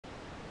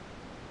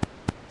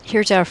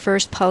Here's our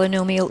first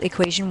polynomial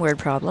equation word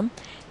problem,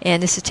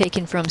 and this is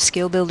taken from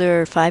Skill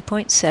Builder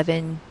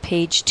 5.7,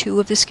 page 2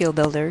 of the Skill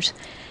Builders,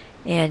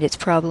 and it's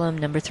problem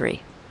number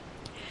 3.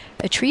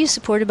 A tree is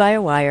supported by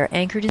a wire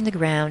anchored in the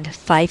ground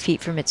 5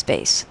 feet from its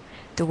base.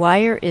 The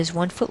wire is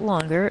 1 foot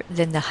longer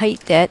than the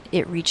height that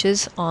it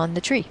reaches on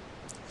the tree.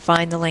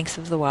 Find the length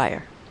of the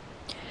wire.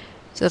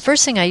 So the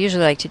first thing I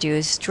usually like to do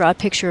is draw a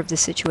picture of the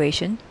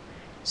situation.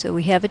 So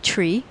we have a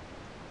tree,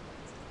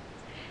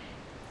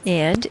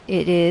 and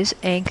it is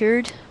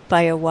anchored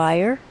by a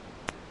wire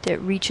that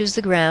reaches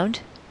the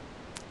ground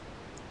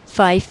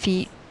 5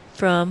 feet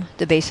from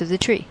the base of the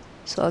tree.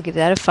 So I'll give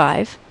that a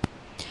 5.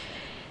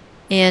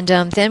 And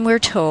then we're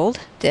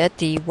told that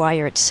the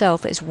wire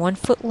itself is 1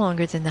 foot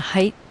longer than the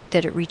height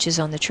that it reaches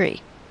on the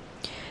tree.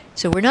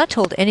 So we're not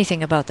told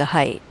anything about the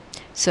height.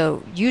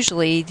 So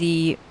usually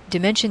the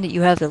dimension that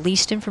you have the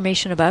least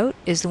information about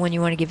is the one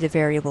you want to give the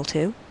variable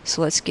to.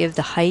 So let's give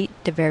the height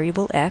the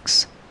variable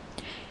x.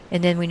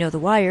 And then we know the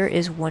wire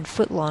is 1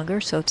 foot longer,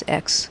 so it's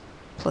x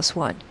plus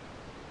 1.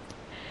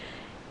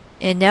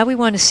 And now we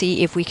want to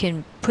see if we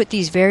can put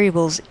these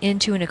variables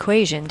into an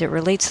equation that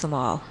relates them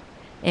all.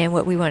 And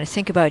what we want to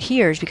think about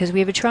here is, because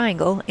we have a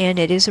triangle, and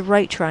it is a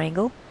right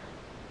triangle,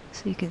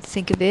 so you can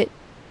think of it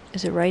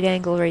as a right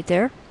angle right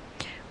there,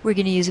 we're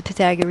going to use a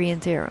Pythagorean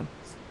theorem.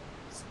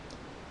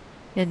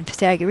 And the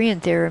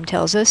Pythagorean theorem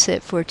tells us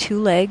that for two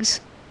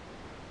legs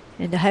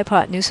and the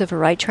hypotenuse of a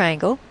right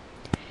triangle,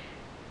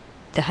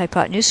 the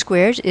hypotenuse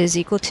squared is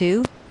equal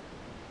to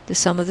the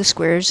sum of the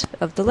squares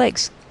of the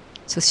legs.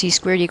 So c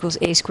squared equals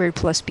a squared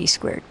plus b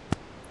squared.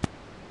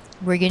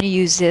 We're going to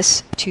use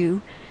this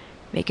to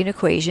make an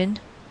equation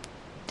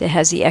that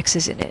has the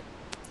x's in it.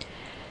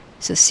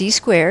 So c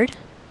squared,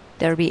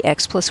 that'll be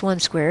x plus 1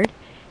 squared,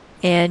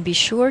 and be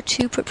sure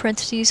to put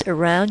parentheses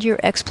around your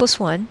x plus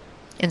 1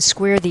 and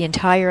square the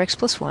entire x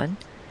plus 1,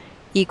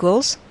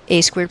 equals a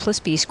squared plus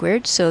b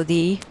squared, so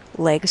the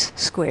legs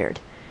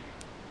squared.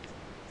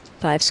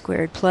 5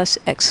 squared plus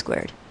x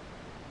squared.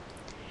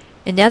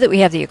 And now that we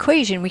have the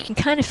equation, we can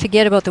kind of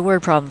forget about the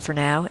word problem for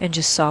now and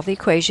just solve the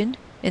equation,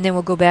 and then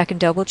we'll go back and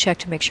double check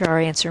to make sure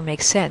our answer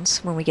makes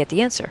sense when we get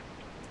the answer.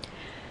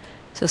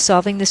 So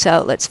solving this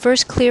out, let's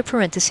first clear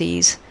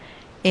parentheses,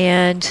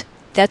 and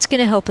that's going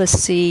to help us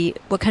see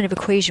what kind of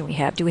equation we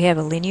have. Do we have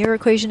a linear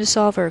equation to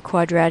solve or a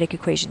quadratic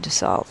equation to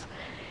solve?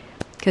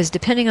 Because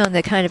depending on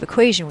the kind of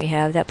equation we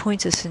have, that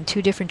points us in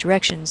two different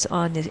directions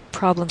on the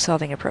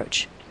problem-solving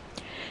approach.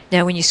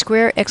 Now when you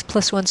square x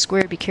plus 1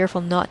 squared, be careful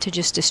not to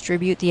just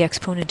distribute the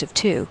exponent of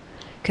 2,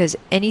 because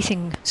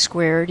anything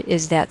squared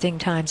is that thing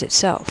times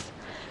itself.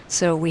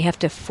 So we have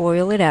to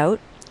FOIL it out,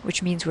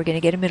 which means we're going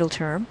to get a middle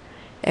term,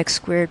 x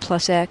squared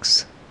plus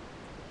x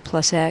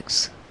plus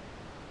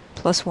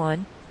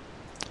 1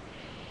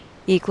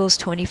 equals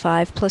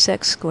 25 plus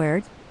x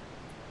squared.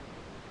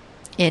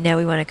 And now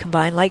we want to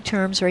combine like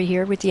terms right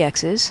here with the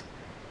x's.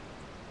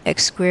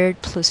 X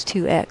squared plus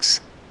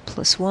 2x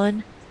plus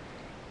 1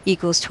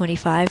 equals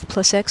 25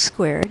 plus x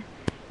squared.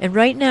 And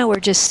right now we're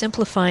just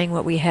simplifying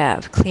what we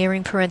have,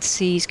 clearing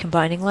parentheses,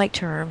 combining like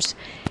terms,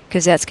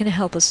 because that's going to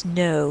help us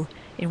know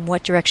in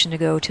what direction to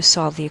go to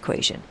solve the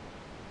equation.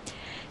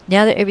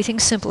 Now that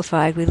everything's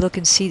simplified, we look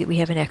and see that we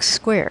have an x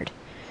squared.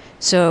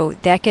 So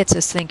that gets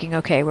us thinking,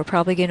 okay, we're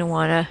probably going to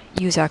want to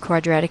use our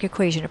quadratic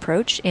equation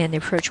approach, and the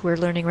approach we're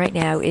learning right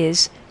now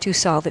is to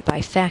solve it by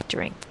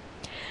factoring.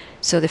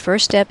 So the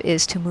first step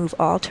is to move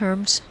all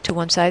terms to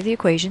one side of the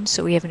equation,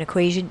 so we have an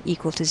equation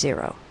equal to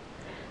 0.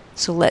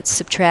 So let's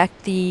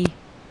subtract the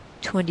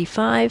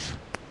 25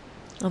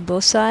 on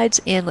both sides,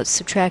 and let's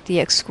subtract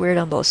the x squared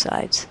on both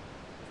sides.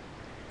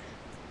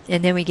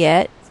 And then we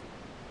get,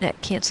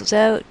 that cancels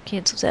out,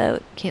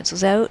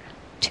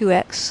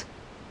 2x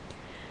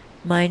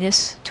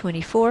minus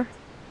 24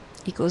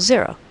 equals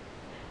 0.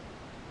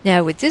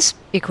 Now with this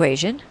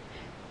equation,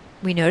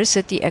 we notice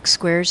that the x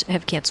squares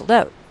have canceled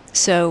out.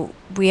 So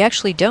we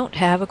actually don't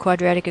have a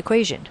quadratic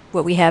equation.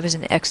 What we have is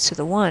an x to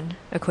the 1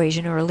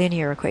 equation, or a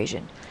linear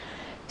equation.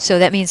 So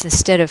that means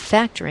instead of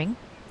factoring,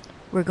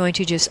 we're going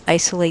to just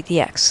isolate the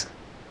x.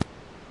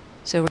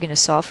 So we're going to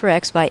solve for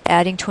x by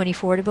adding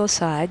 24 to both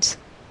sides.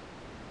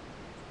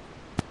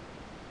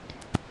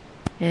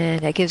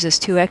 And that gives us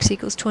 2x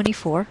equals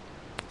 24.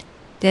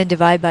 Then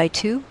divide by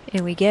 2,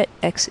 and we get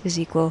x is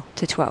equal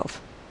to 12.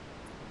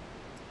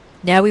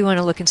 Now we want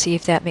to look and see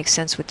if that makes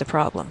sense with the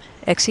problem.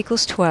 X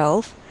equals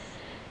 12.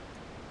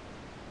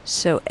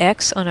 So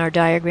x on our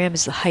diagram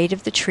is the height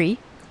of the tree.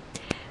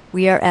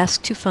 We are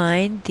asked to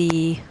find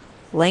the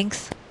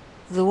length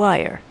of the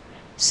wire.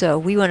 So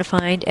we want to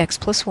find x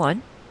plus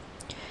 1.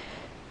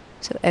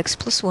 So x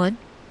plus 1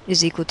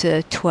 is equal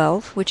to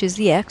 12, which is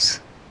the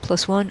x,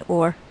 plus 1,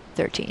 or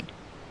 13.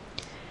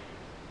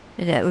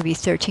 And that would be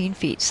 13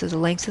 feet. So the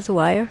length of the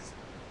wire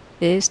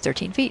is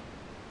 13 feet.